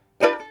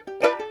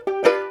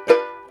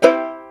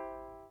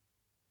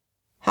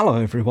Hello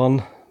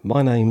everyone,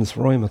 my name's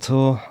Roy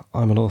Mature,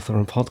 I'm an author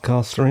and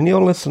podcaster, and you're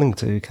listening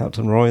to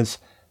Captain Roy's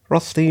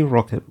Rusty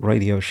Rocket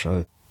Radio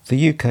Show,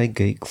 the UK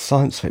Geek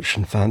Science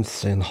Fiction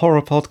Fantasy and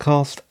Horror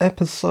Podcast,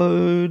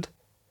 episode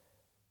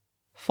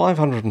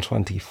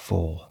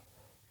 524.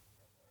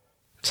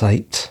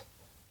 Taped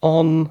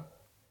on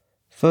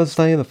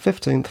Thursday the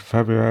 15th of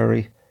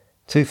February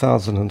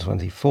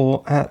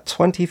 2024 at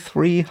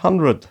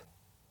 2300.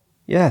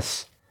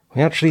 Yes,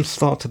 we actually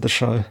started the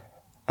show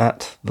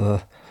at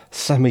the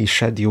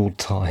semi-scheduled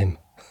time.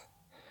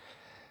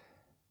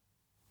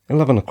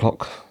 11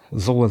 o'clock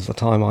was always the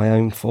time I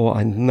aimed for.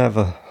 I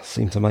never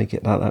seem to make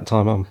it at that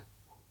time. I'm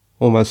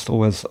almost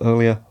always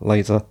earlier,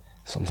 later,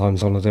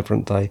 sometimes on a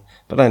different day.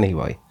 But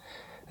anyway,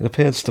 it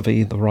appears to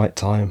be the right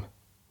time.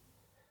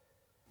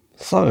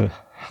 So,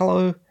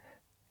 hello,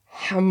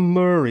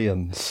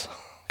 Hammerians.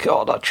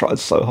 God, I tried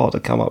so hard to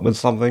come up with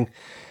something.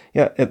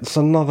 Yeah, it's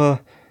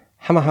another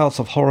Hammer House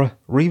of Horror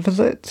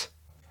revisit.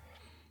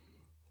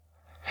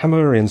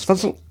 Hammerians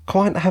doesn't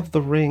quite have the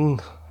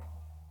ring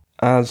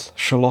as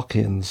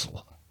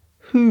Sherlockians,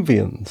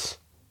 Whovians,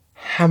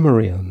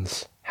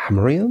 Hammerians.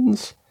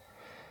 Hammerians?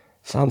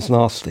 Sounds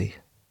nasty.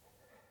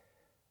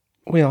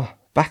 We are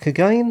back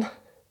again.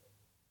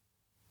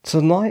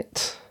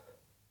 Tonight,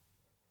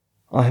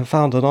 I have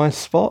found a nice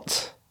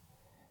spot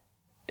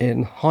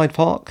in Hyde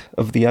Park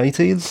of the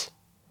 80s.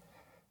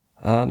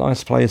 A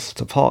nice place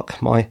to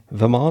park my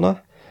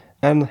Vimana,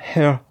 and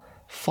Herr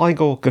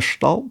Feigl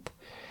Gestalt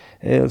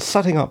is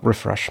setting up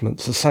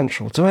refreshments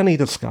essential to any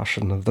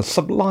discussion of the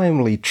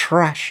sublimely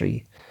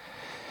trashy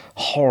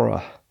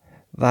horror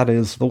that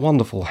is the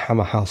wonderful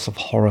Hammer House of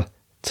Horror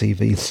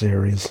TV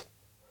series.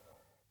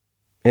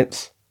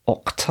 It's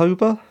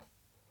October,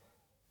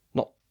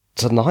 not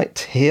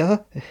tonight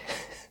here,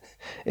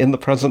 in the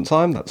present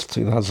time, that's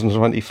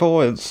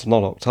 2024, it's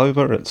not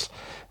October, it's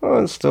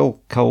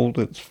still cold,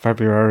 it's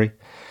February,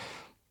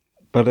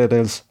 but it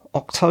is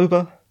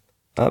October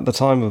at the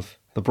time of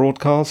the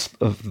broadcast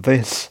of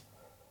this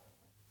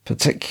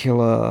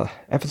particular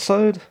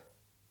episode,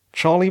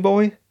 Charlie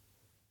Boy.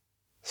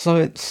 So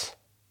it's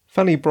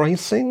fairly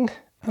bracing,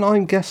 and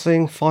I'm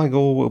guessing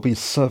Feigl will be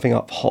serving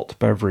up hot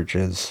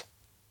beverages.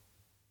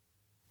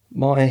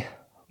 My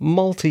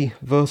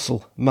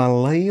multiversal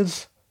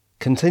malaise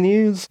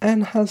continues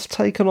and has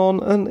taken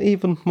on an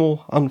even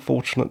more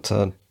unfortunate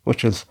turn,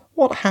 which is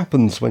what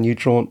happens when you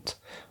jaunt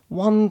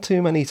one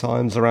too many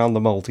times around the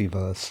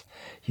multiverse.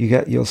 You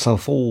get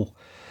yourself all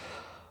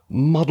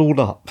muddled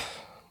up.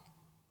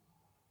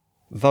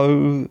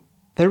 Though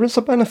there is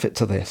a benefit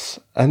to this,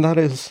 and that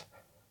is,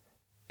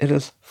 it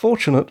is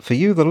fortunate for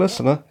you, the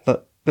listener,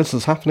 that this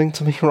is happening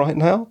to me right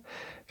now,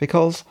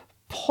 because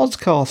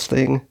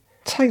podcasting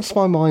takes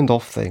my mind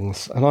off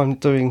things, and I'm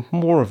doing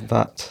more of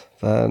that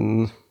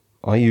than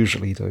I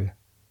usually do.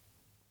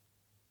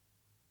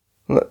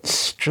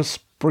 Let's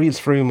just breeze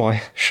through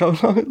my show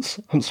notes.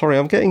 I'm sorry,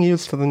 I'm getting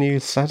used to the new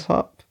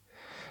setup.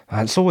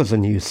 It's always a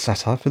new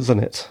setup,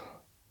 isn't it?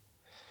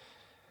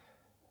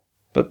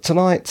 But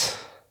tonight,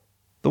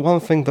 the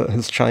one thing that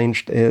has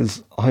changed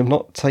is I'm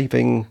not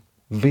taping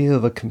via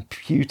the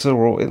computer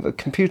or the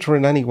computer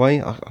in any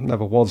way. I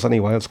never was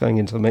anyway. I was going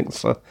into a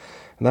mixer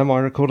and then my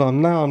recorder.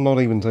 Now I'm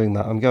not even doing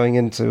that. I'm going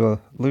into a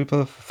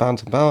looper for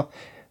phantom power,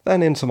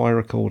 then into my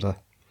recorder.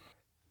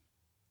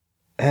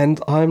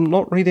 And I'm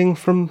not reading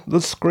from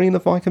the screen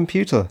of my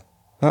computer.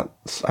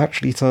 That's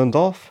actually turned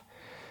off.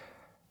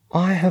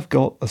 I have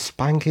got a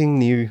spanking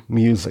new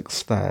music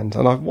stand,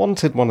 and I've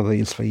wanted one of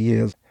these for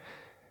years.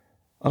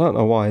 I don't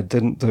know why I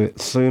didn't do it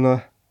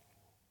sooner,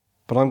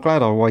 but I'm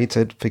glad I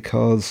waited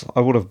because I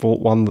would have bought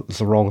one that's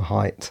the wrong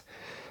height.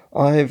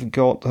 I've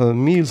got a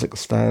music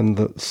stand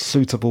that's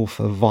suitable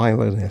for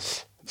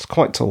violinists. It's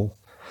quite tall,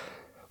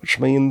 which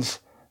means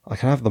I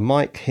can have the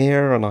mic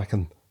here and I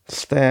can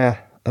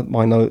stare at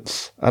my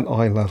notes at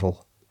eye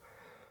level.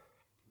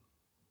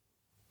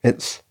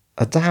 It's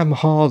a damn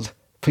hard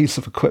piece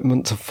of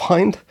equipment to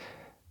find.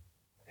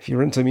 If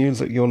you're into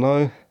music, you'll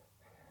know.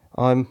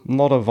 I'm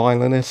not a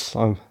violinist,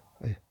 I'm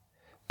a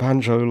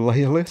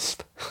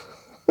banjo-layalist.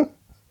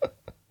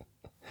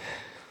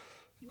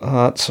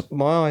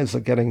 My eyes are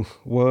getting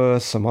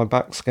worse and my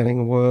back's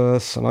getting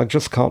worse, and I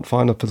just can't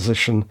find a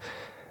position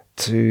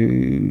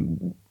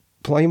to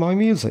play my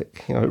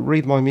music.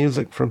 Read my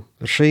music from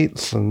the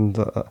sheets and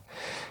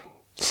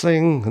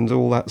sing and do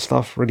all that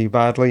stuff really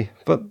badly,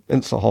 but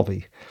it's a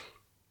hobby.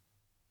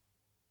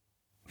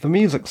 The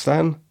music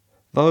stand,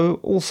 though,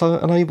 also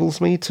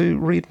enables me to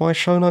read my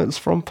show notes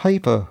from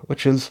paper,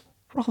 which is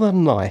rather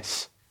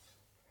nice.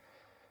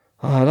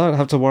 I don't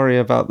have to worry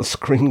about the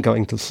screen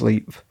going to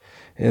sleep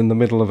in the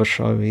middle of a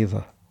show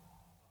either.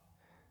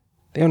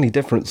 The only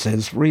difference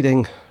is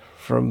reading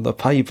from the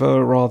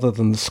paper rather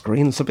than the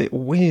screen's a bit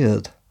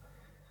weird.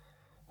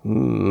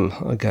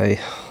 Okay.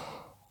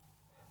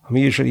 I'm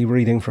usually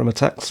reading from a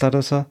text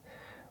editor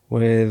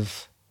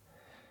with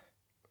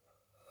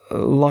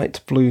light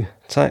blue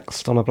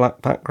text on a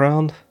black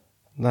background.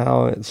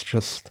 Now it's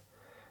just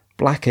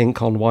black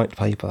ink on white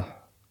paper.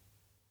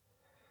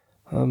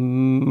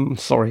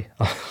 Sorry,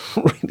 I'm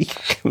really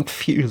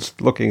confused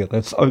looking at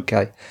this.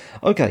 Okay,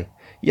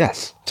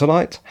 yes,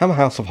 tonight, Hammer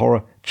House of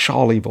Horror,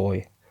 Charlie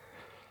Boy.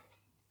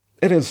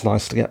 It is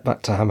nice to get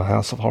back to Hammer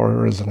House of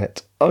Horror, isn't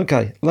it?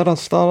 Okay, let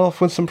us start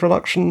off with some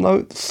production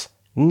notes.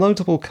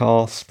 Notable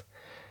cast.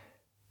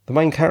 The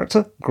main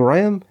character,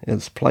 Graham,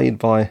 is played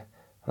by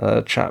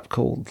a chap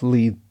called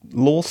Lee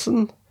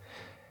Lawson,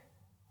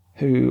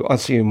 who I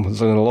assume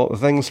was in a lot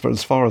of things, but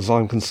as far as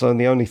I'm concerned,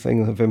 the only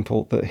thing of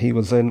import that he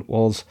was in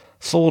was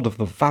Sword of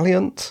the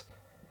Valiant,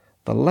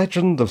 The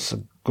Legend of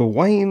Sir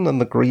Gawain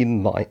and the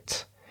Green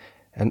Knight,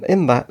 and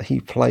in that he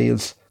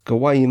plays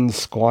Gawain's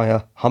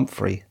squire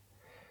Humphrey.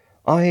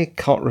 I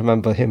can't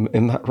remember him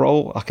in that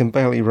role. I can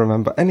barely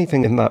remember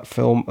anything in that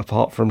film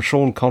apart from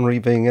Sean Connery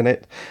being in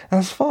it.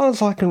 As far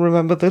as I can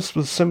remember, this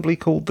was simply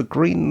called The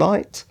Green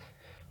Knight.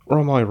 Or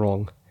am I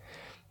wrong?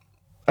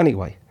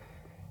 Anyway,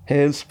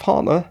 his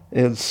partner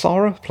is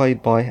Sarah,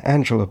 played by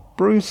Angela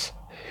Bruce,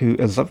 who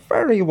is a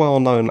very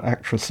well-known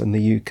actress in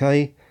the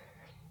UK.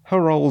 Her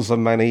roles are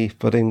many,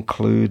 but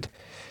include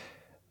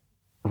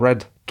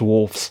Red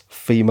Dwarf's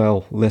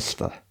female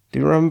Lister. Do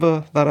you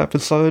remember that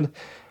episode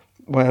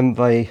when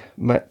they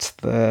met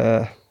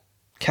their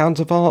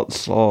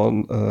counterparts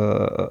on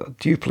a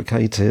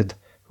duplicated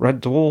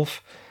Red Dwarf,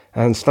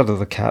 and instead of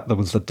the cat there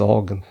was the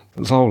dog, and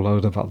there's a whole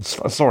load of other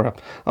stuff. Sorry,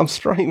 I'm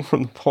straying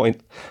from the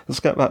point. Let's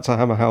get back to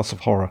Hammer House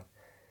of Horror.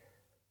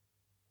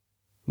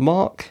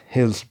 Mark,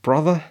 his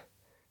brother,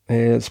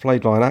 is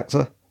played by an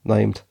actor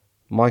named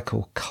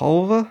Michael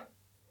Culver.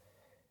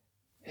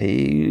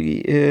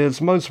 He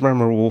is most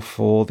memorable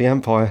for The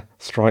Empire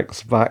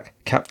Strikes Back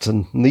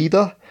Captain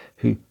Needa,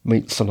 who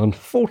meets an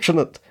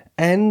unfortunate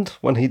end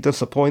when he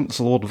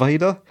disappoints Lord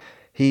Vader.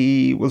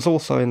 He was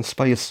also in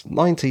Space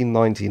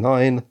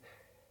 1999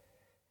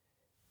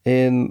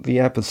 in the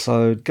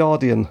episode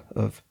Guardian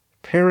of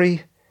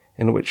Piri,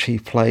 in which he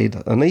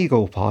played an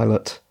Eagle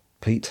pilot,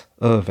 Pete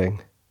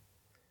Irving.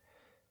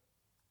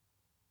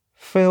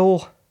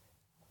 Phil,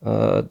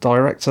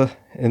 director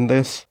in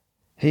this,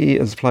 he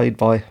is played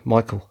by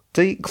Michael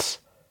Deeks,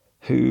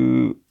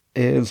 who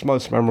is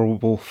most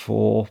memorable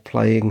for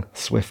playing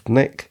Swift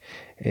Nick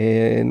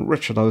in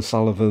Richard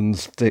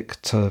O'Sullivan's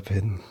Dick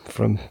Turpin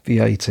from the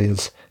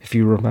 80s, if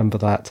you remember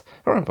that.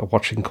 I remember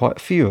watching quite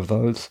a few of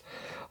those,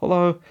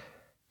 although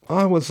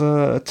I was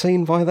a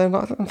teen by then.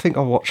 I don't think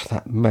I watched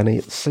that many.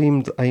 It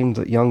seemed aimed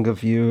at younger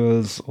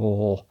viewers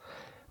or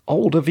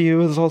older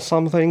viewers or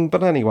something,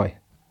 but anyway,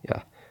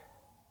 yeah.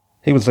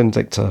 He was in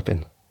Dick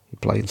Turpin. He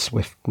played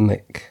Swift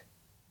Nick.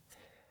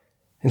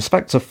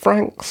 Inspector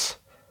Franks,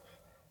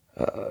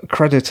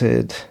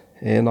 credited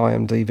in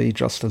IMDb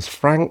just as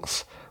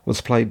Franks,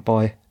 was played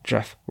by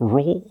Jeff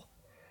Rawle.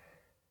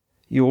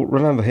 You'll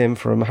remember him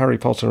from Harry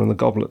Potter and the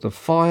Goblet of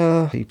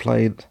Fire. He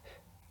played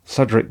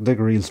Cedric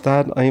Diggory's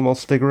dad,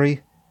 Amos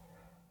Diggory.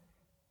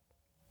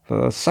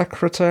 The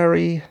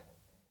secretary,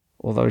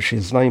 although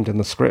she's named in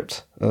the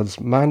script as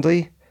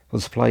Mandy,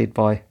 was played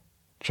by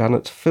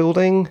Janet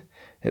Fielding.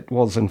 It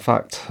was, in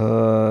fact,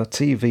 her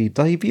TV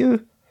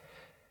debut.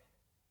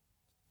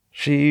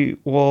 She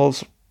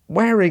was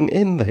wearing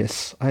in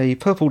this a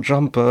purple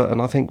jumper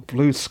and I think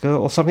blue skirt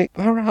or something.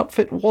 Her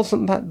outfit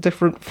wasn't that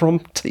different from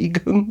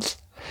Tegan's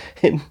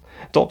in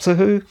Doctor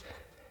Who.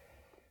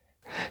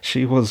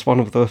 She was one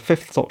of the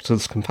Fifth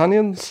Doctor's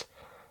companions,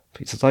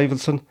 Peter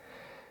Davison.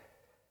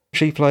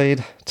 She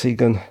played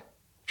Tegan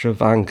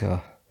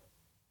Jovanka,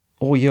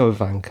 or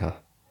Jovanka.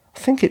 I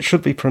think it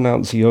should be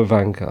pronounced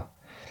Jovanka.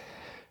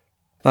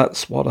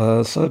 That's what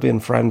a Serbian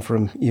friend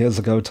from years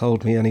ago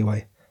told me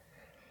anyway.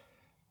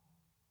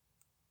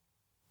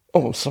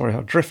 Oh, sorry,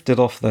 I drifted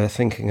off there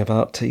thinking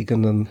about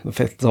Tegan and the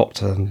Fifth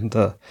Doctor, and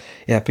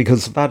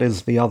because that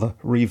is the other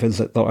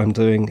revisit that I'm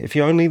doing. If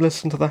you only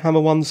listen to the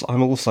Hammer ones,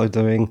 I'm also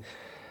doing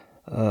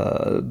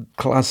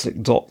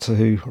classic Doctor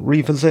Who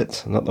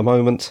revisit, and at the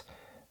moment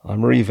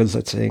I'm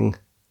revisiting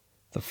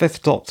the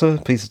Fifth Doctor,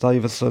 Peter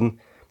Davison,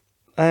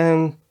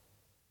 and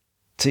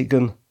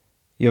Tegan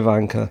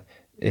Jovanka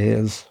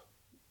is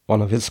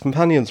one of his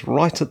companions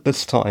right at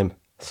this time,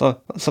 so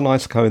that's a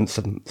nice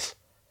coincidence.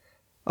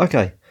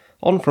 Okay.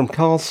 On from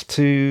cast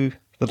to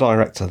the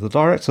director. The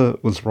director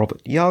was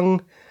Robert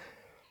Young.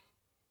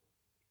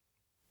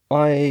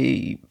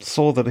 I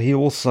saw that he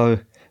also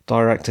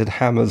directed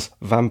Hammer's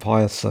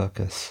Vampire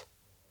Circus.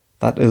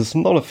 That is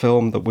not a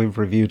film that we've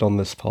reviewed on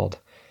this pod.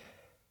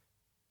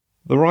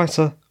 The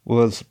writer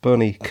was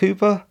Bernie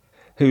Cooper,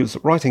 whose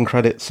writing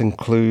credits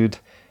include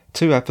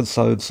 2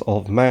 episodes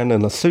of Man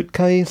in a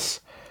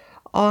Suitcase.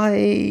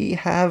 I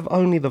have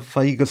only the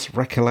vaguest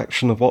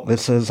recollection of what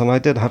this is, and I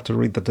did have to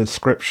read the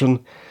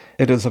description.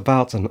 It is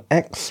about an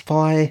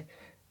ex-spy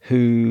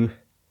who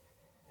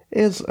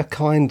is a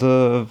kind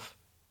of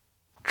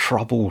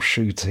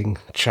troubleshooting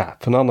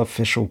chap, an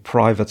unofficial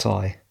private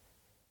eye.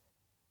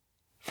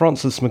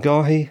 Francis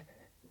McGahey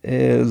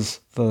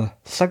is the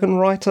second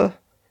writer.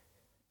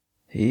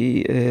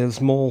 He is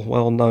more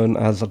well known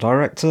as a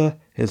director.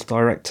 His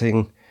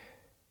directing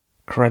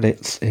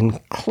credits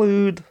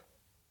include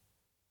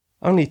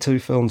only 2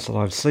 films that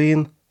I've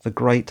seen: The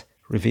Great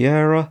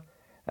Riviera,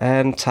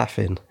 and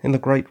Taffin. In the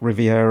Great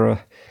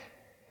Riviera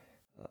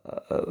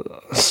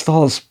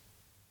stars,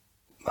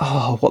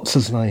 what's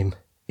his name?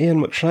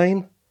 Ian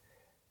McShane?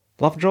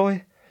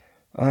 Lovejoy?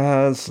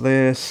 As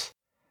this...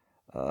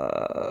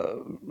 I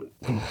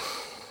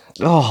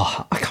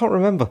can't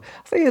remember.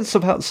 I think it's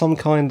about some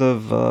kind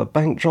of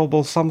bank job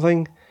or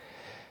something.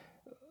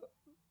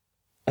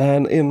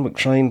 And Ian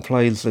McShane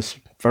plays this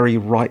very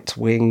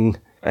right-wing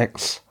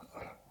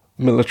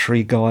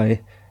ex-military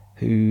guy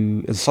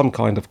who is some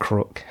kind of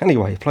crook.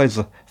 Anyway, he plays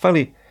a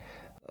fairly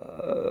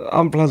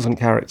unpleasant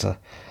character.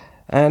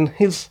 And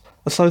he's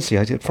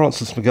associated,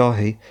 Francis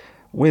McGahey,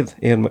 with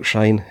Ian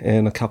McShane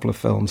in a couple of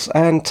films.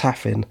 And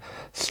Taffin,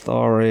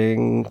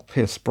 starring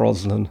Pierce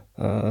Brosnan,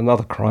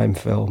 another crime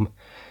film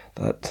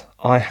that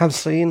I have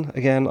seen.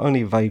 Again,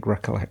 only vague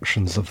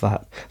recollections of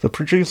that. The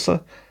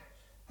producer,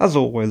 as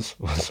always,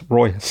 was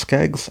Roy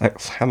Skeggs,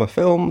 ex-Hammer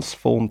Films,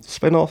 formed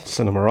spin-off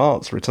Cinema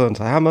Arts, returned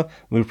to Hammer,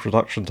 moved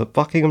production to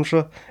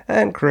Buckinghamshire,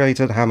 and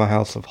created Hammer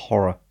House of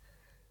Horror.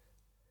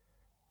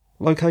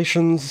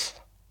 Locations,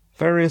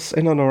 various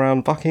in and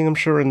around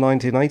Buckinghamshire in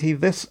 1980.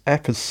 This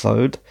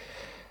episode,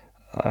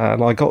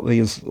 and I got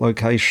these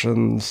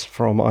locations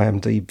from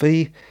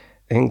IMDb,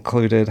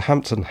 included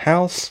Hampton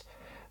House,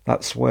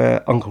 that's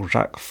where Uncle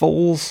Jack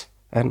falls,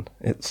 and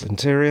its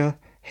interior,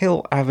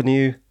 Hill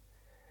Avenue,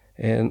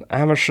 in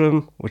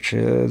Amersham, which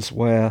is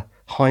where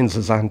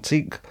Heinz's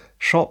Antique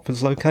Shop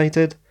is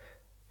located,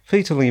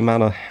 Peterlee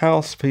Manor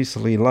House,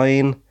 Peterlee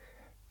Lane,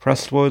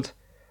 Prestwood,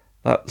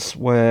 that's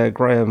where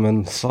Graham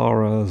and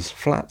Sarah's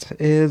flat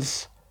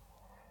is,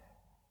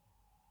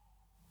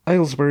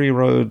 Aylesbury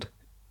Road,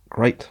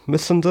 Great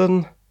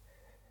Missenden,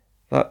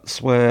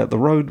 that's where the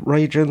road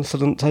rage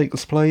incident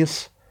takes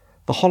place,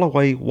 the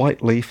Holloway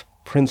Whiteleaf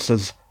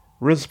Prince's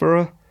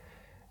Risborough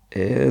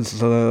is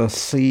the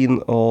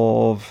scene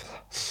of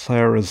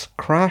Sarah's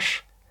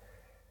crash.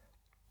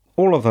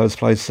 All of those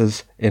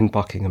places in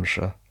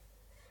Buckinghamshire.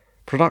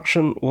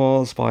 Production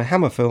was by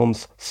Hammer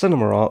Films,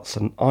 Cinema Arts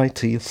and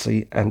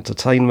ITC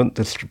Entertainment.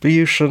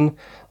 Distribution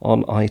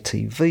on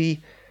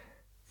ITV.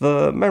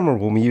 The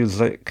memorable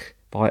music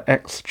by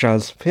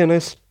ex-jazz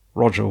pianist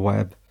Roger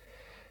Webb.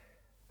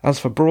 As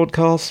for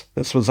broadcast,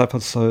 this was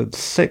episode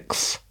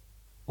 6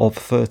 of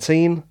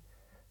 13.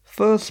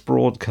 First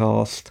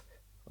broadcast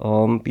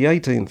on the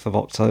 18th of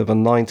October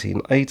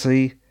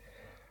 1980.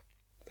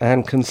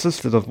 And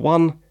consisted of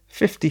one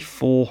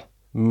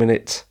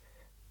 54-minute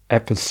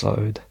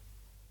episode,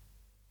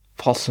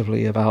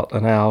 possibly about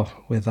an hour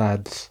with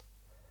ads.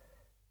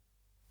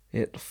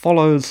 It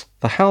follows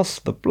The House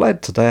That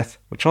Bled to Death,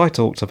 which I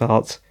talked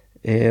about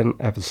in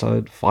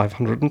episode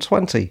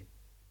 520.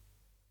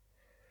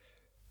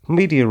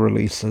 Media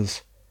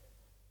releases.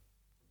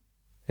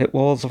 It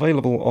was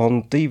available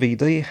on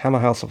DVD, Hammer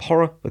House of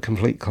Horror, The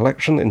Complete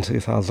Collection in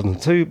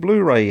 2002,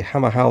 Blu-ray,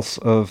 Hammer House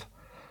of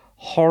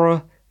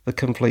Horror, The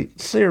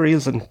Complete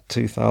Series in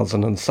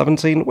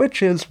 2017,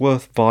 which is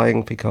worth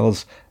buying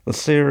because the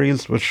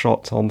series was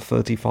shot on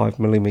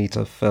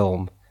 35mm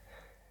film.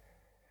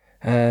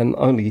 And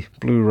only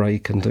Blu-ray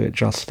can do it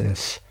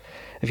justice.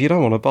 If you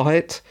don't want to buy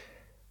it,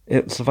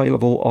 it's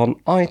available on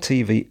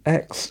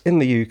ITVX in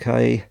the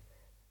UK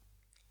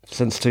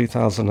since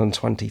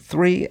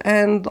 2023,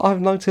 and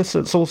I've noticed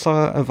it's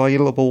also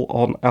available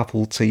on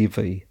Apple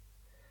TV.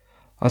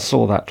 I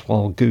saw that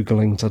while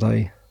Googling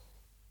today.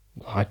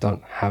 I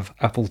don't have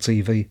Apple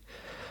TV.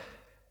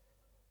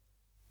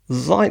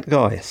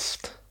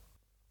 Zeitgeist.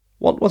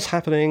 What was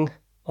happening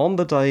on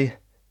the day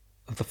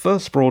of the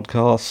first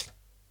broadcast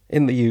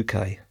in the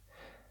UK?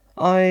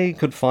 I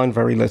could find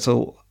very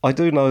little. I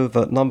do know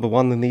that number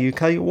one in the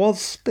UK was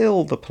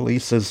still The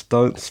Police's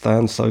Don't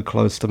Stand So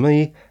Close to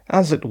Me,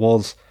 as it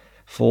was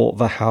for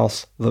The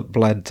House That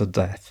Bled to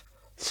Death.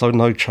 So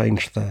no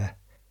change there.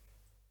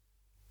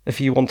 If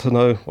you want to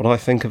know what I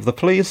think of The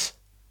Police,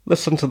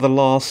 listen to the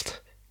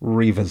last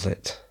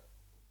revisit.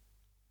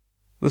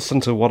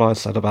 Listen to what I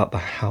said about The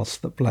House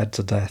That Bled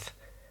to Death.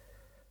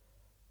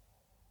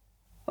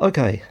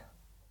 Okay.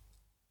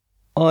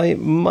 I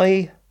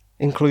may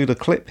include a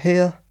clip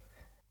here.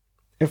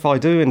 If I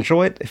do,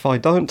 enjoy it. If I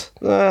don't,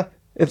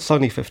 it's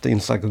only 15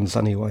 seconds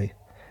anyway.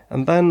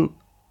 And then,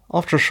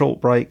 after a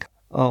short break,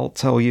 I'll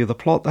tell you the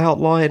plot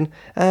outline,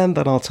 and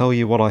then I'll tell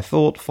you what I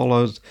thought,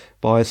 followed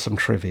by some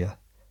trivia.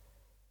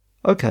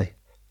 Okay,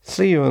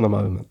 see you in a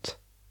moment.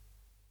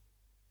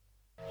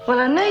 Well,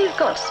 I know you've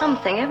got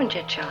something, haven't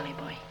you, Charlie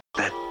boy?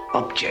 That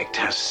object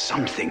has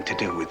something to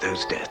do with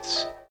those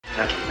deaths.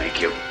 That'll make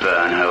you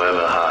burn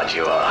however hard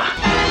you are.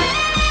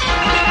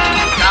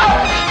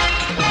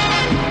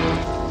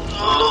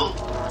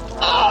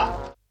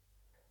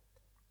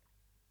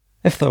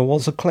 If there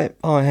was a clip,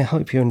 I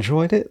hope you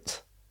enjoyed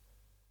it.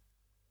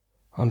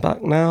 I'm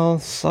back now,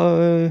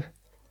 so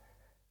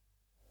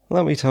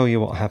let me tell you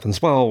what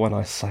happens. Well, when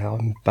I say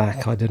I'm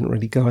back, I didn't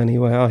really go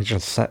anywhere. I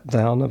just sat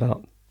down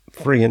about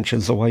 3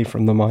 inches away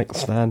from the mic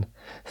stand.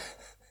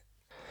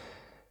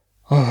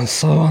 Oh, I'm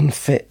so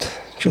unfit.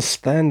 Just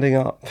standing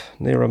up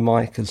near a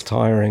mic is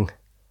tiring.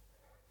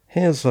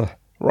 Here's a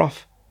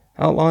rough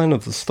Outline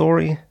of the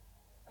story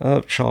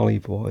of Charlie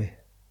Boy.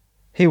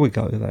 Here we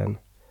go then.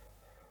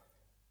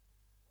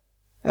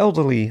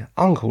 Elderly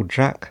Uncle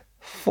Jack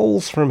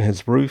falls from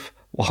his roof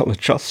while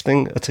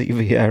adjusting a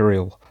TV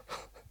aerial.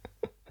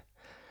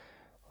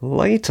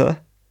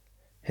 Later,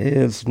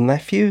 his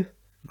nephew,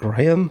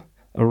 Graham,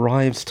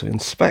 arrives to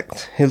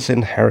inspect his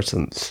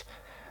inheritance,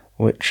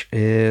 which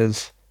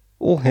is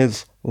all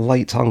his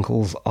late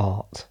uncle's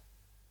art.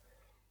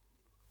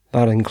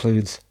 That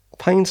includes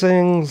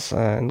paintings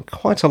and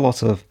quite a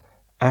lot of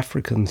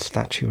African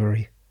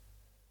statuary.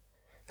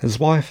 His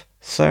wife,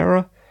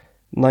 Sarah,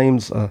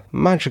 names a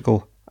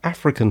magical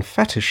African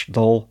fetish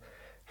doll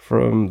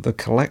from the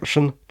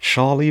collection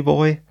Charlie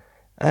Boy,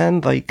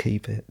 and they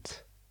keep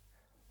it,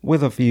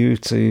 with a view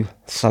to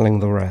selling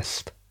the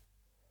rest.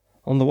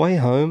 On the way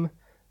home,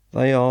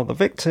 they are the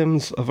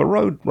victims of a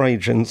road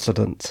rage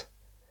incident.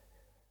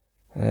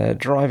 They're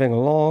driving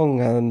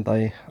along and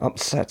they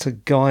upset a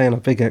guy in a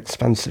big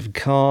expensive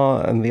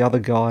car, and the other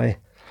guy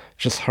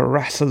just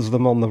harasses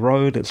them on the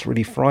road. It's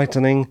really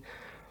frightening.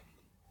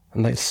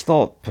 And they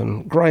stop,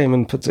 and Graham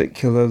in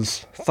particular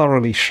is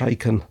thoroughly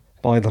shaken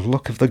by the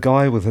look of the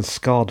guy with his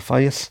scarred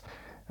face,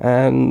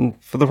 and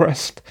for the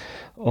rest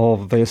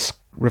of this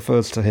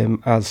refers to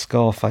him as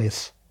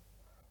Scarface,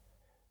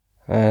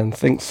 and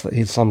thinks that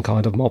he's some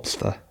kind of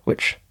mobster,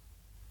 which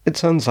it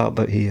turns out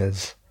that he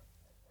is.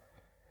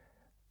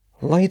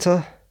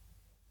 Later,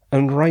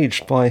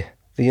 enraged by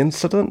the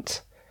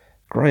incident,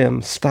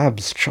 Graham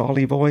stabs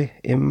Charlie Boy,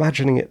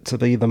 imagining it to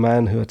be the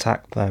man who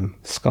attacked them,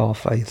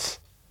 Scarface.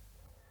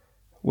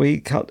 We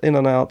cut in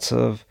and out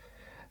of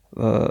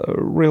the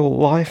real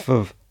life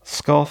of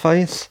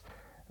Scarface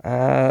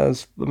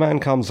as the man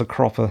comes a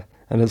cropper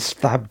and is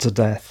stabbed to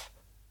death.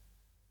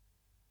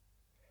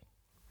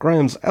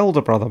 Graham's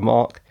elder brother,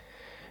 Mark,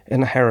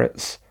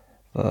 inherits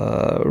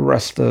the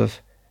rest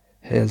of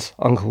his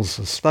uncle's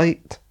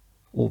estate,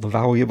 all the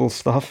valuable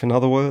stuff, in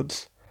other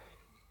words,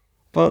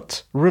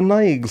 but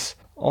reneges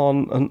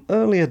on an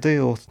earlier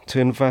deal to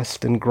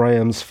invest in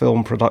Graham's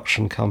film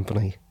production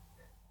company.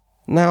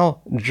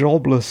 Now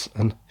jobless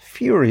and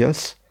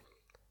furious,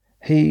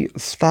 he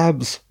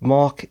stabs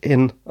Mark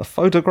in a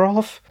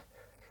photograph.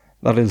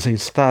 That is, he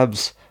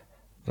stabs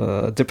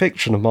the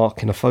depiction of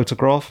Mark in a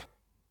photograph.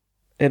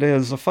 It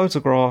is a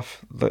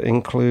photograph that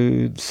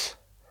includes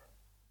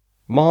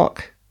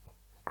Mark,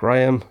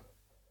 Graham,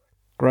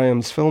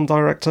 Graham's film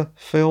director,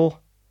 Phil,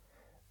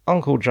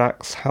 Uncle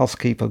Jack's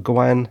housekeeper,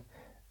 Gwen,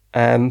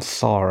 and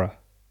Sarah.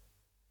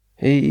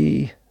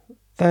 He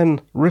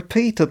then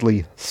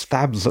repeatedly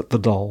stabs at the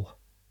doll.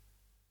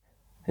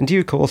 In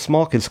due course,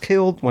 Mark is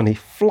killed when he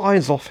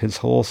flies off his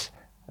horse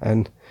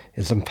and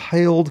is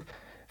impaled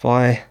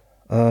by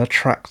a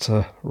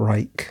tractor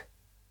rake.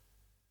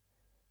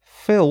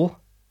 Phil,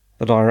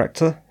 the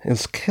director,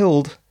 is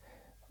killed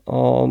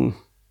on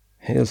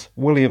his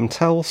William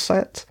Tell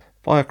set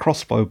by a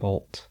crossbow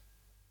bolt.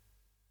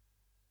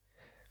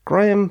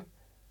 Graham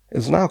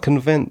is now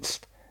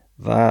convinced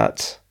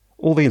that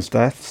all these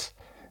deaths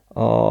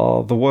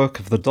are the work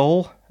of the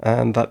doll,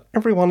 and that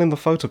everyone in the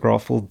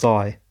photograph will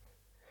die,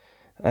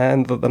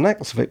 and that the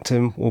next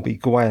victim will be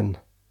Gwen.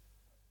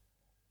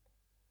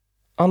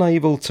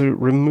 Unable to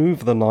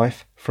remove the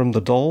knife from the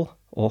doll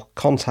or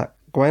contact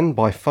Gwen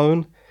by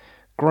phone,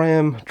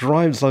 Graham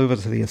drives over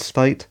to the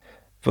estate,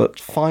 but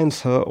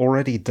finds her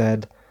already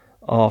dead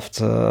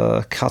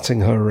after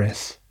cutting her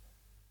wrist.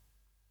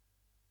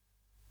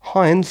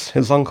 Heinz,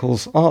 his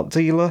uncle's art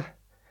dealer,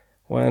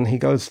 when he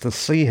goes to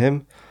see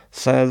him,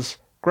 says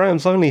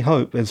Graham's only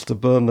hope is to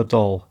burn the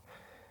doll.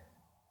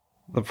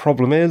 The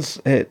problem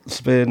is, it's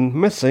been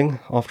missing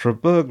after a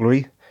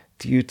burglary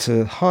due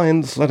to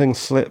Heinz letting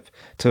slip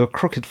to a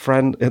crooked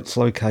friend its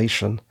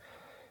location.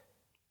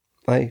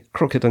 A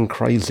crooked and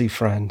crazy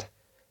friend.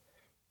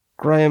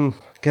 Graham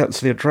gets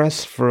the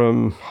address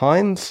from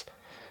Heinz,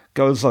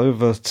 goes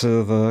over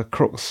to the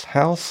crook's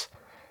house,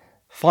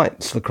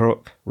 fights the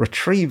crook,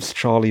 retrieves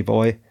Charlie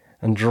Boy,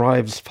 and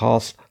drives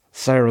past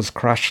Sarah's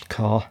crashed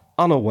car,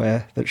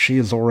 unaware that she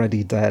is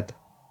already dead.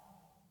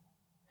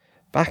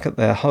 Back at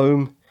their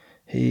home,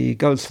 he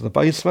goes to the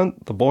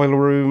basement, the boiler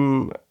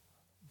room,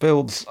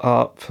 builds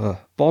up a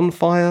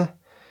bonfire,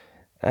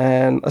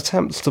 and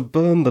attempts to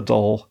burn the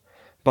doll,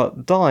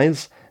 but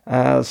dies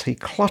as he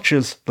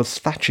clutches the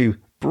statue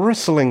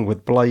bristling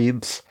with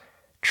blades,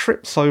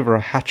 trips over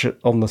a hatchet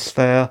on the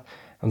stair,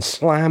 and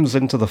slams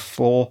into the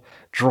floor,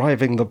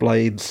 driving the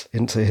blades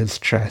into his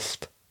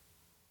chest.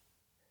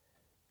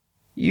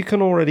 You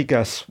can already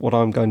guess what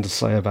I'm going to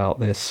say about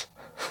this,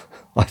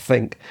 I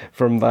think,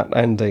 from that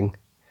ending.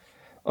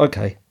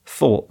 Okay,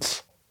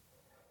 thoughts.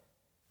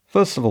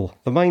 First of all,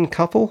 the main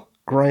couple,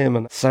 Graham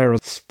and Sarah,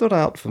 stood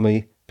out for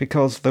me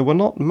because there were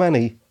not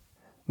many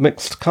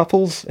mixed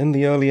couples in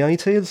the early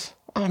 80s.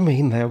 I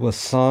mean, there were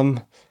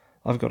some.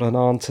 I've got an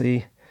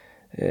auntie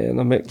in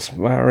a mixed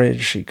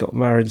marriage. She got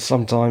married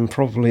sometime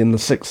probably in the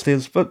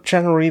 60s, but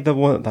generally there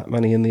weren't that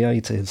many in the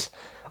 80s.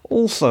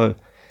 Also,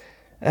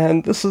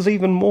 and this is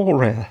even more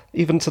rare,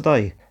 even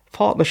today,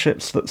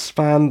 partnerships that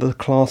span the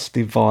class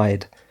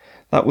divide.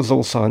 That was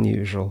also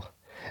unusual.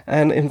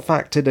 And in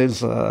fact, it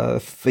is a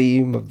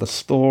theme of the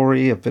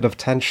story, a bit of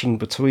tension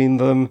between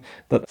them,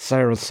 that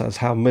Sarah says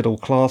how middle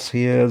class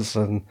he is,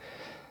 and,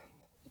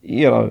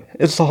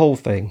 it's the whole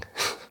thing.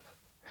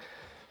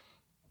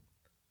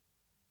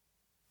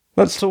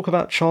 Let's talk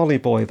about Charlie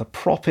Boy, the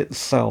prop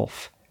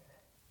itself.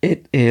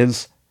 It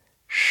is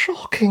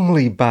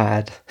shockingly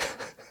bad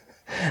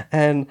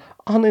and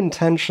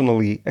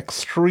unintentionally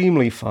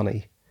extremely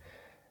funny.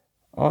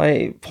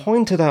 I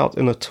pointed out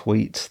in a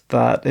tweet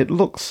that it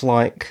looks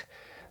like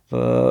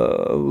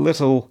the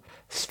little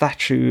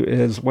statue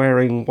is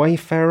wearing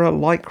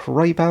Wayfarer-like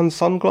Ray-Ban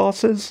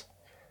sunglasses.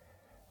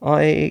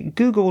 I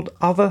googled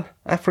other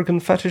African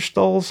fetish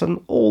dolls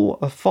and all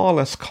are far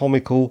less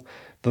comical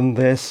than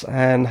this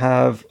and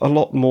have a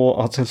lot more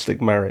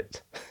artistic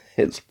merit.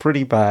 It's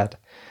pretty bad.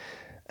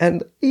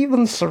 And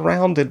even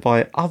surrounded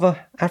by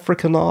other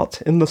African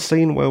art in the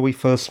scene where we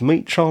first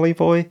meet Charlie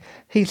Boy,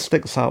 he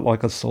sticks out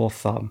like a sore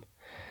thumb.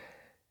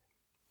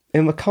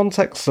 In the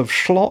context of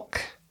schlock,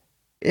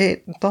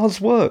 it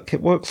does work.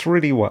 It works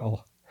really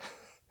well.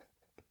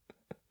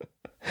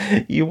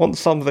 You want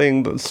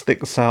something that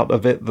sticks out a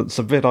bit, that's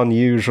a bit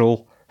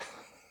unusual.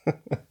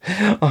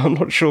 I'm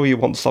not sure you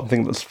want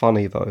something that's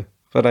funny, though.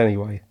 But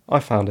anyway, I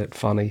found it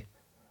funny.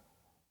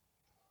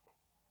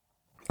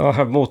 I'll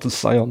have more to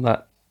say on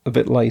that a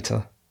bit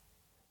later.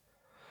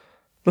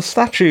 The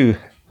statue.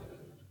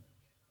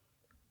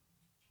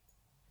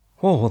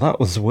 Oh, that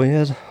was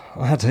weird.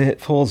 I had to hit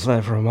pause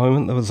there for a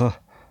moment. There was a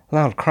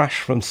loud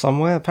crash from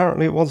somewhere.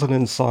 Apparently it wasn't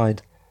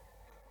inside.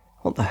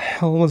 What the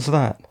hell was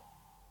that?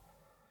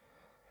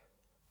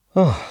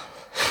 Oh.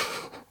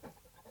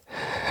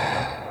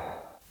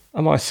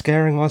 Am I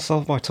scaring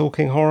myself by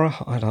talking horror?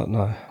 I don't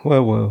know.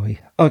 Where were we?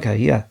 Okay,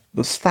 yeah.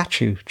 The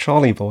statue,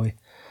 Charlie Boy.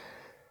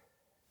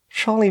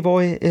 Charlie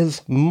Boy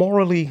is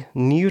morally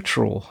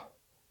neutral.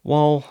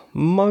 While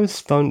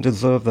most don't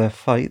deserve their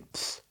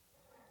fates,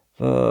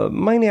 the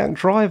maniac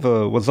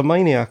driver was a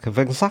maniac of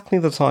exactly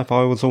the type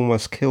I was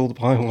almost killed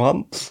by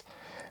once,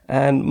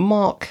 and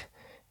Mark,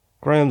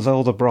 Graham's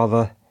elder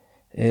brother,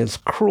 is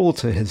cruel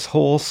to his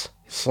horse,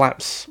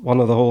 slaps one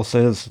of the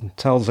horses and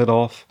tells it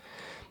off,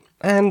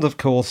 and of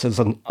course is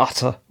an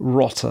utter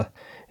rotter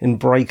in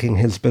breaking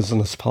his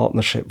business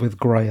partnership with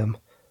Graham.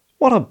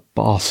 What a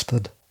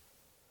bastard.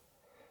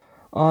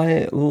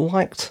 I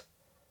liked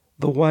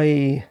the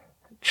way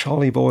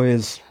Charlie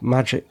Boy's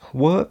magic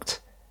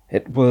worked.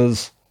 It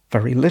was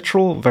very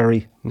literal,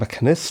 very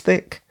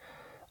mechanistic,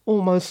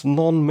 almost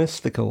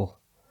non-mystical.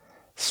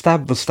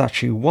 Stab the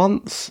statue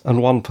once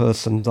and one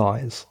person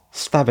dies.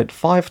 Stab it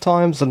 5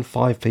 times and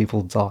 5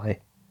 people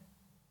die.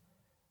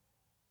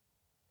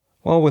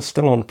 While we're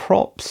still on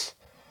props,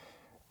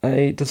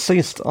 a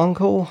deceased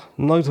uncle,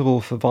 notable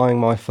for buying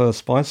my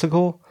first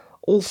bicycle,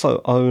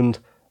 also owned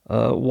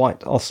a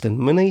white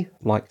Austin Mini,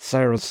 like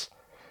Sarah's.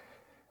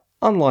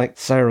 Unlike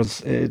Sarah's,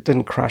 it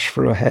didn't crash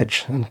through a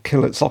hedge and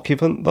kill its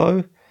occupant,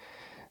 though.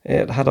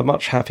 It had a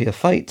much happier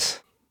fate.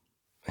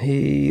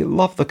 He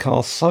loved the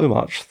car so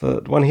much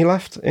that when he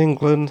left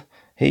England,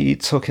 he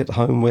took it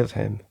home with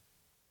him.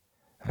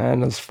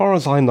 And as far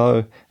as I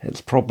know,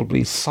 it's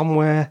probably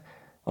somewhere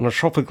on a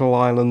tropical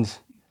island,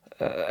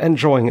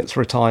 enjoying its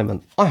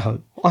retirement. I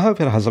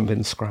hope it hasn't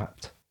been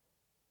scrapped.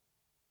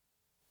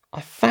 I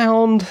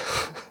found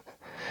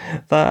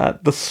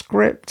that the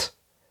script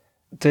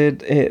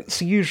did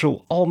its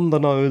usual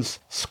on-the-nose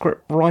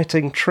script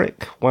writing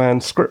trick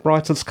when script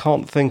writers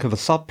can't think of a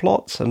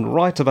subplot and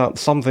write about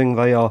something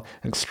they are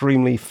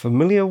extremely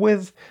familiar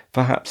with,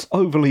 perhaps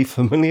overly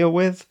familiar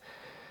with.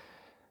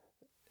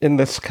 In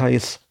this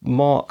case,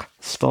 Mark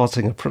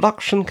starting a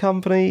production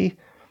company,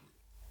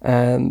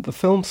 and the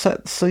film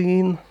set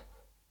scene.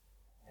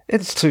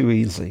 It's too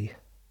easy.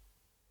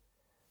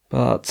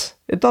 But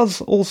it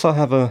does also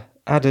have a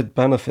added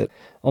benefit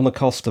on the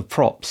cost of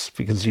props,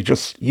 because you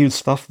just use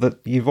stuff that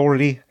you've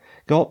already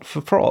got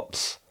for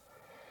props.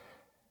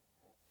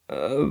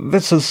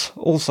 This is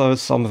also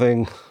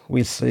something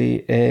we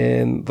see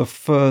in the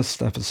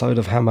first episode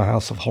of Hammer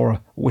House of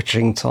Horror,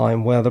 Witching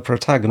Time, where the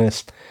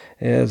protagonist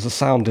is a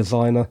sound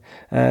designer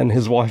and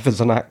his wife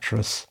is an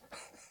actress.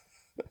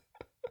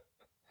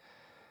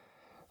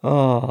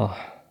 Doesn't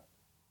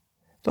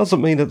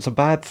mean it's a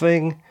bad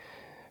thing,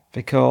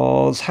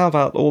 because how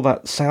about all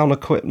that sound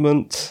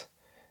equipment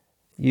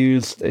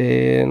used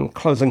in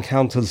Close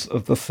Encounters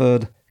of the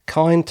Third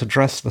Kind to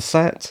dress the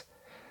set?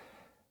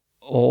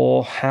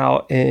 Or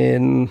how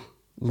in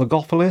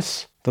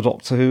Logopolis, the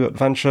Doctor Who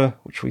adventure,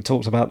 which we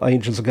talked about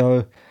ages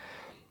ago,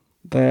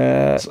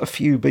 there's a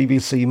few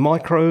BBC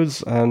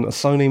micros and a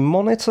Sony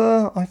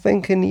monitor, I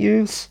think, in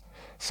use.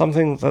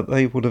 Something that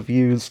they would have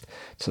used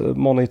to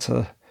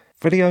monitor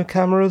video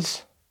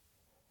cameras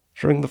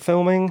during the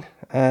filming,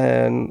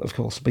 and of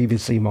course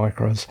BBC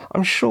micros.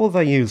 I'm sure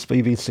they used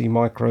BBC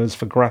micros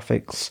for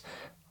graphics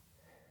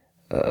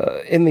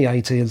in the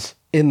 80s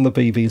in the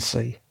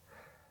BBC.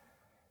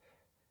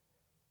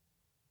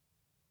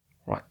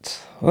 Right,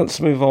 let's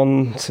move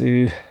on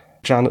to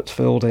Janet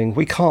Fielding.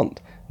 We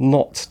can't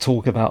not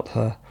talk about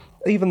her,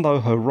 even though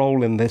her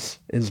role in this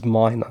is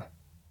minor.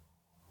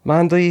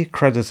 Mandy,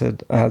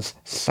 credited as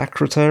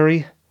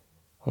secretary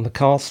on the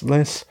cast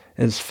list,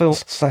 is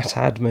Phil's set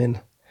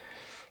admin.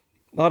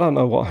 I don't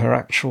know what her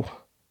actual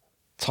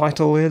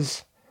title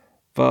is,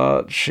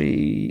 but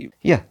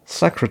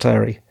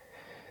secretary.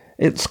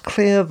 It's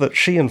clear that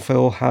she and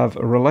Phil have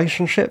a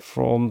relationship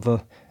from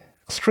the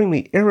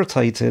extremely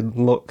irritated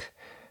look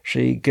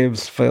she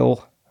gives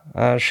Phil.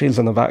 She's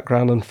in the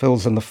background and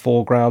Phil's in the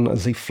foreground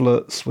as he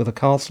flirts with a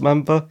cast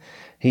member.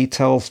 He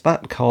tells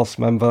that cast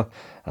member,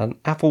 an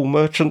apple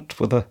merchant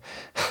with a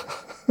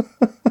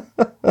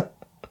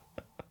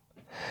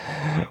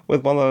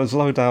with one of those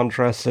low-down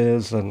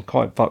dresses and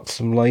quite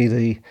buxom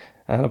lady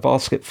and a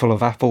basket full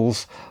of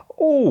apples.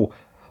 "Oh,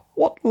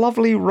 what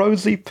lovely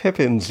rosy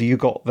pippins you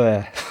got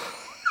there."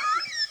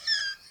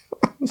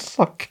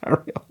 So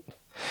carry on.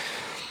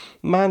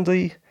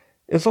 Mandy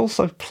is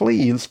also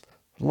pleased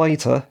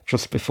later,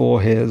 just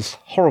before his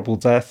horrible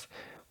death,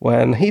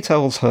 when he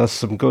tells her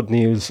some good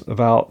news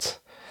about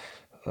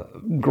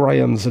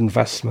Graham's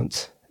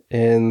investment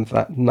in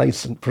that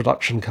nascent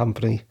production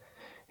company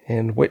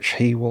in which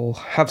he will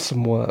have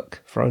some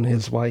work thrown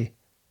his way.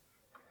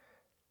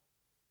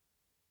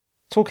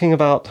 Talking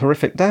about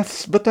horrific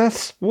deaths, the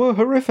deaths were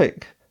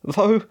horrific,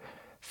 though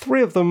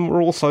 3 of them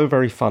were also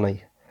very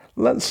funny.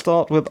 Let's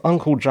start with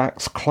Uncle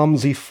Jack's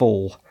clumsy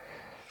fall.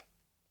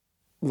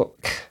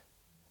 Look,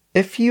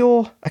 if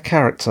you're a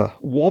character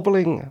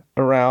wobbling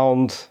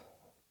around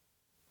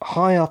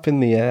high up in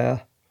the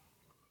air,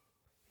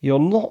 you're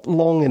not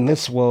long in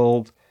this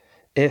world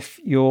if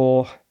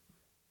you're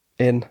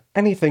in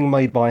anything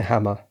made by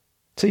Hammer,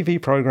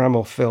 TV program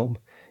or film.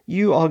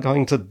 You are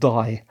going to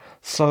die.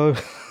 So,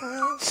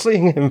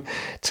 seeing him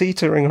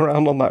teetering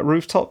around on that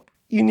rooftop,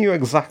 you knew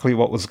exactly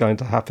what was going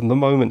to happen the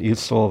moment you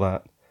saw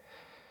that.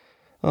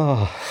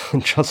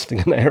 Adjusting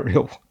an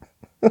aerial.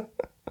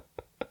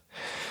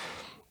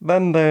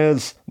 Then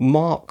there's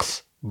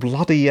Mark's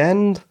bloody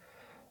end,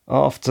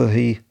 after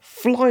he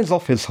flies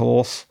off his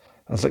horse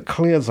as it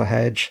clears a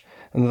hedge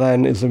and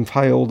then is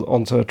impaled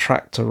onto a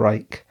tractor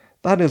rake.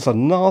 That is a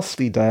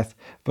nasty death,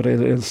 but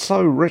it is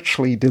so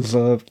richly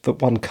deserved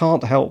that one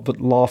can't help but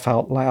laugh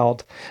out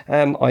loud,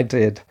 and I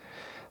did.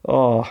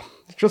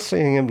 Just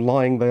seeing him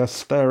lying there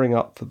staring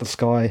up at the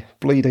sky,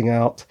 bleeding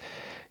out,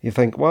 you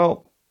think,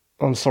 well,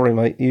 I'm sorry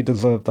mate, you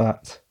deserve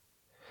that.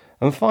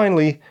 And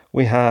finally,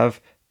 we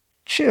have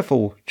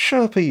cheerful,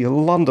 chirpy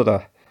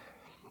Londoner.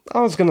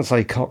 I was going to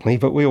say Cockney,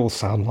 but we all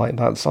sound like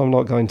that, so I'm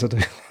not going to do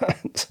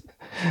that.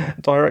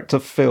 Director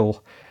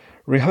Phil,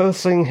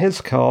 rehearsing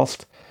his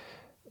cast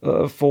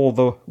for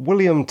the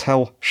William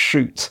Tell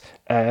shoot.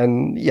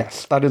 And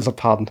yes, that is a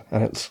pun,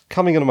 and it's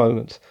coming in a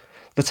moment.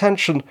 The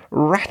tension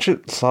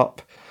ratchets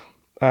up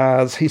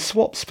as he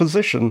swaps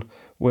position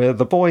with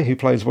the boy who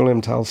plays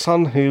William Tell's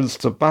son, who's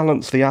to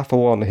balance the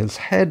apple on his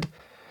head.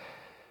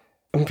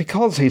 And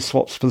because he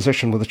swaps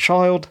position with the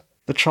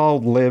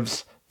child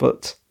lives,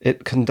 but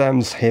it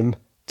condemns him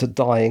to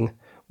dying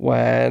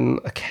when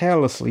a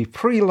carelessly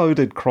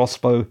preloaded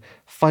crossbow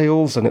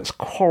fails and its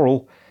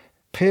quarrel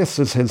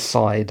pierces his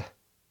side.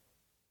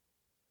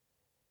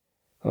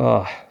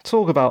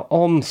 Talk about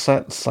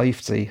on-set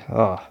safety.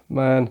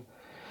 Man.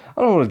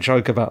 I don't want to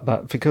joke about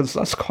that because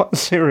that's quite a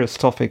serious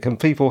topic and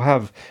people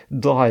have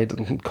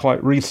died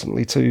quite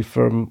recently too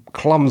from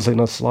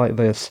clumsiness like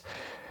this.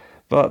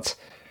 But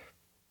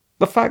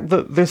the fact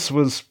that this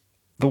was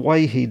the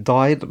way he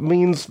died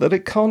means that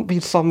it can't be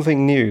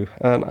something new,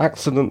 and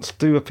accidents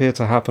do appear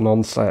to happen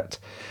on set.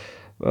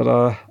 But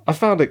I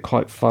found it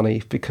quite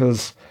funny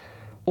because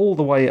all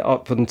the way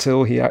up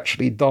until he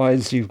actually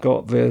dies, you've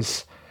got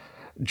this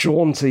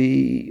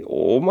jaunty,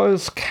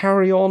 almost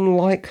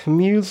carry-on-like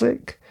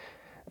music,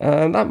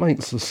 and that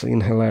makes the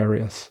scene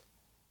hilarious.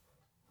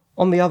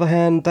 On the other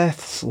hand,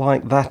 deaths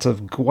like that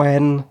of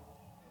Gwen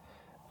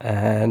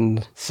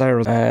and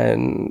Sarah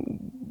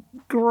and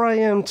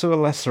Graham to a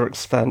lesser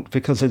extent,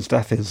 because his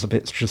death is a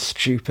bit just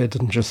stupid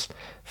and just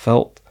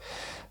felt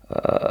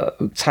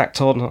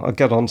tacked on. I'll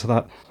get onto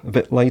that a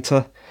bit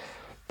later.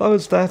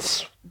 Those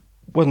deaths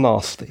were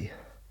nasty.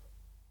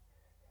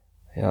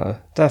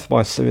 Death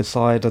by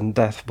suicide and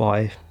death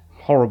by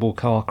horrible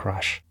car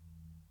crash.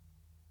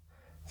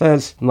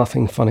 There's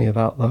nothing funny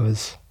about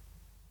those.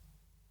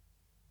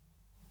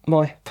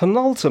 My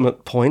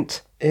penultimate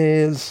point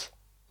is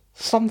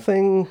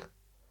something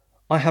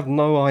I have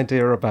no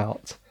idea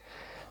about.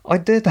 I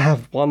did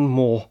have one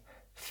more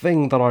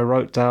thing that I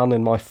wrote down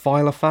in my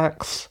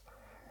Filofax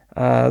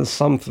as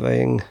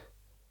something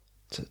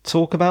to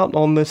talk about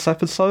on this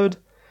episode,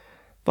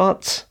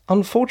 but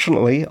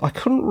unfortunately I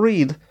couldn't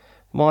read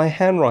my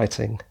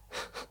handwriting.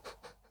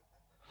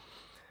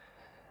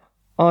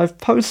 I've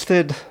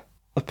posted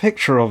a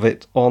picture of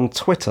it on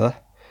Twitter,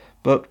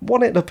 but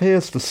what it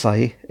appears to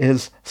say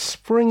is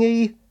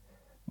springy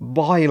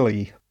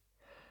bily.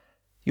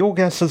 Your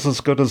guess is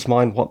as good as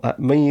mine what that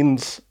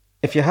means.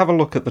 If you have a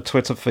look at the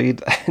Twitter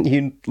feed and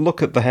you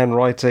look at the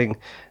handwriting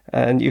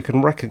and you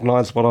can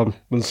recognise what I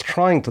was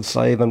trying to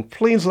say, then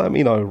please let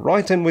me know.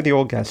 Write in with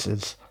your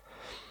guesses.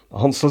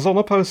 Answers on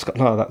a postcard.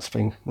 No, that's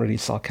being really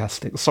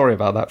sarcastic. Sorry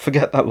about that.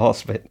 Forget that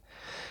last bit.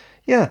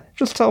 Yeah,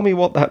 just tell me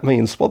what that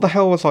means. What the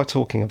hell was I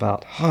talking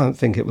about? I don't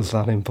think it was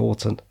that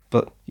important,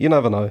 but you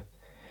never know.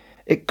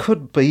 It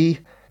could be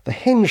the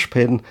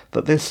hinge-pin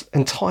that this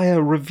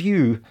entire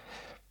review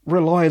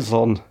relies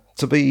on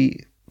to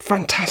be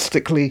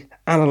fantastically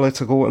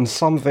analytical and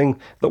something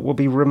that will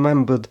be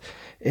remembered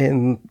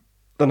in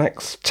the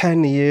next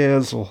 10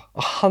 years or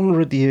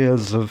 100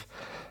 years of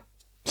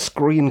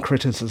screen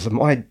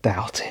criticism. I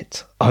doubt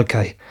it.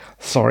 Okay,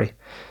 sorry.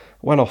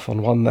 Went off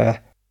on one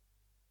there.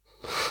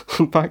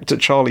 Back to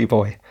Charlie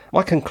Boy.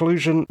 My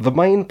conclusion, the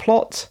main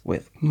plot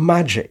with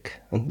magic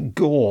and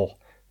gore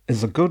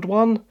is a good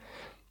one,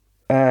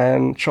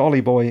 and Charlie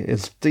Boy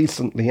is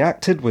decently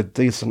acted with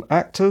decent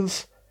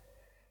actors,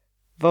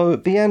 though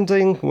the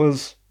ending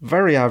was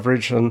very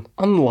average and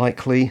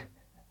unlikely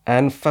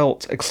and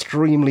felt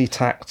extremely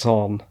tacked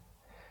on.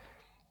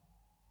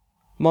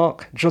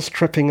 Mark just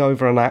tripping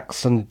over an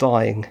axe and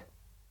dying.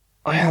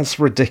 That's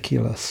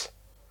ridiculous.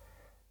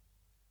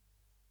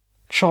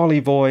 Charlie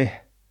Boy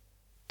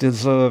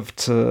deserved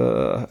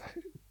to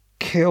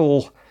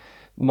kill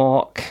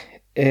Mark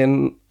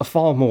in a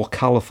far more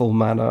colourful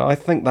manner. I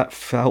think that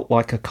felt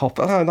like a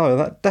cop-out. Oh no,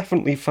 that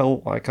definitely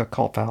felt like a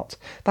cop-out.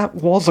 That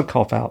was a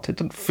cop-out. It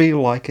didn't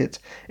feel like it.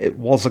 It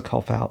was a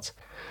cop-out.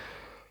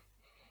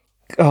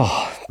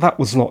 Oh, that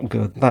was not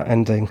good, that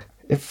ending.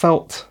 It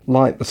felt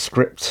like the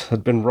script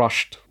had been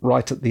rushed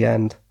right at the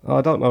end.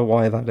 I don't know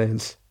why that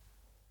is.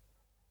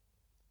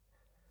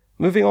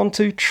 Moving on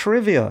to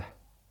trivia.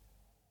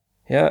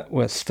 Yeah,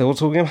 we're still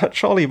talking about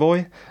Charlie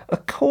Boy.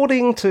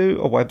 According to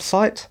a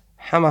website,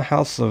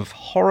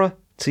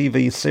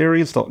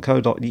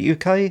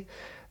 hammerhouseofhorrortvseries.co.uk,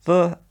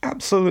 the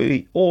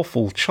absolutely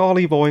awful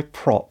Charlie Boy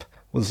prop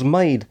was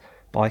made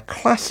by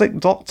classic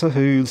Doctor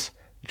Who's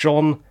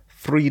John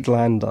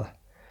Friedlander.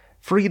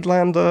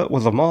 Friedlander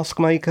was a mask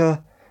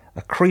maker,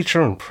 a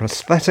creature and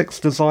prosthetics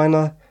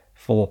designer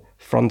for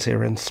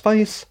Frontier in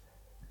Space,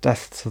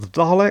 Death to the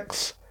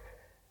Daleks,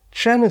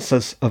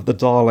 Genesis of the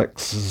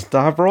Daleks'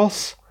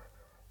 Davros,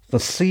 the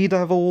Sea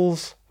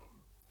Devils,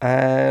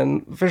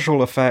 and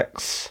visual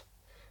effects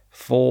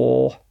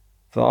for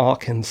the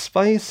Ark in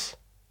Space,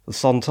 the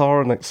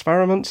Sontaran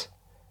Experiment,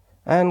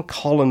 and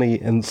Colony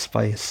in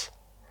Space.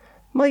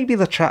 Maybe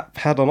the chap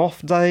had an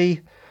off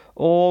day,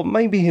 or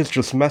maybe he's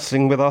just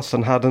messing with us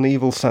and had an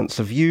evil sense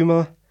of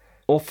humour,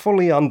 or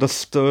fully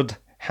understood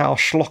how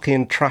schlocky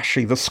and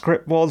trashy the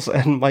script was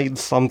and made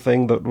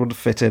something that would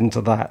fit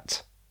into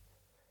that.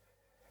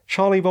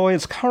 Charlie Boy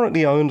is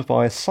currently owned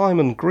by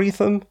Simon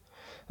Greetham,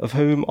 of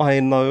whom I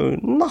know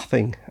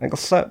nothing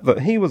except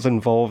that he was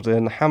involved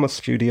in Hammer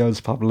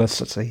Studios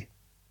publicity.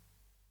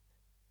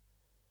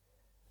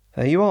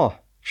 There you are,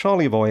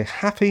 Charlie Boy,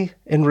 happy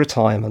in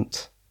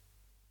retirement.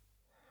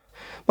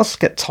 Must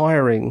get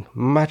tiring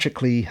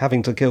magically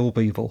having to kill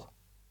people.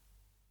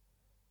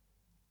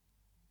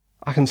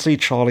 I can see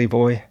Charlie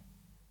Boy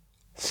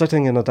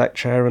sitting in a deck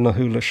chair in a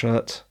hula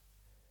shirt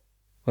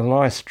with a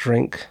nice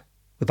drink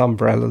with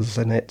umbrellas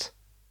in it.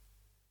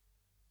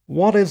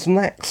 What is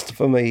next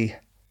for me?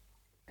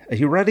 Are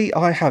you ready?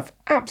 I have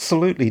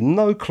absolutely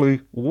no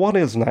clue what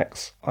is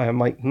next. I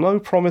make no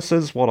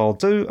promises what I'll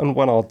do and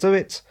when I'll do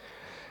it,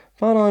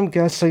 but I'm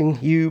guessing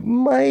you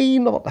may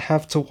not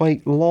have to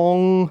wait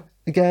long.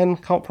 Again,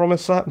 can't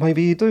promise that.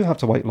 Maybe you do have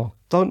to wait long.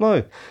 Don't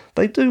know.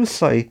 They do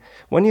say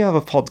when you have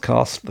a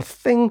podcast, the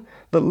thing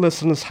that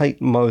listeners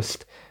hate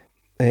most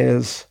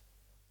is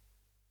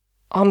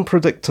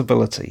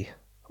unpredictability.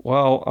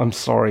 Well, I'm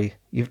sorry.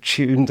 You've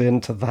tuned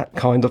into that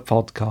kind of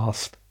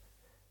podcast.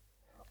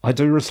 I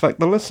do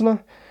respect the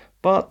listener,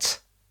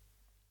 but,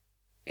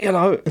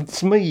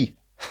 it's me.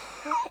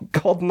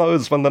 God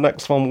knows when the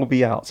next one will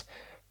be out.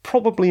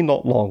 Probably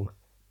not long.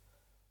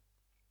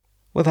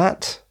 With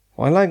that,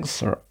 my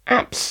legs are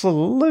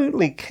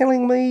absolutely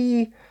killing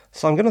me,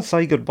 so I'm going to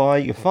say goodbye.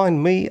 You can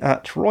find me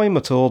at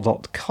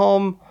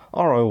roymature.com,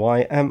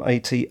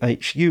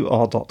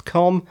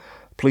 roymathur.com.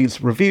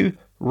 Please review,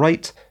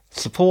 rate,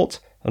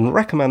 support, and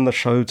recommend the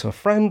show to a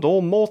friend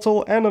or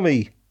mortal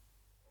enemy.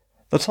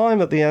 The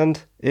time at the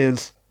end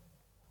is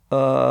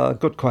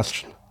good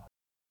question.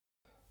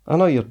 I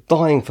know you're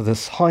dying for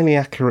this highly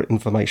accurate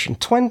information.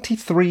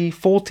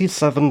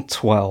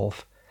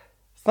 23:47:12.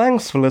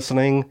 Thanks for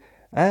listening,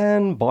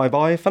 and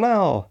bye-bye for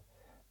now.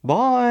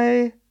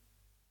 Bye!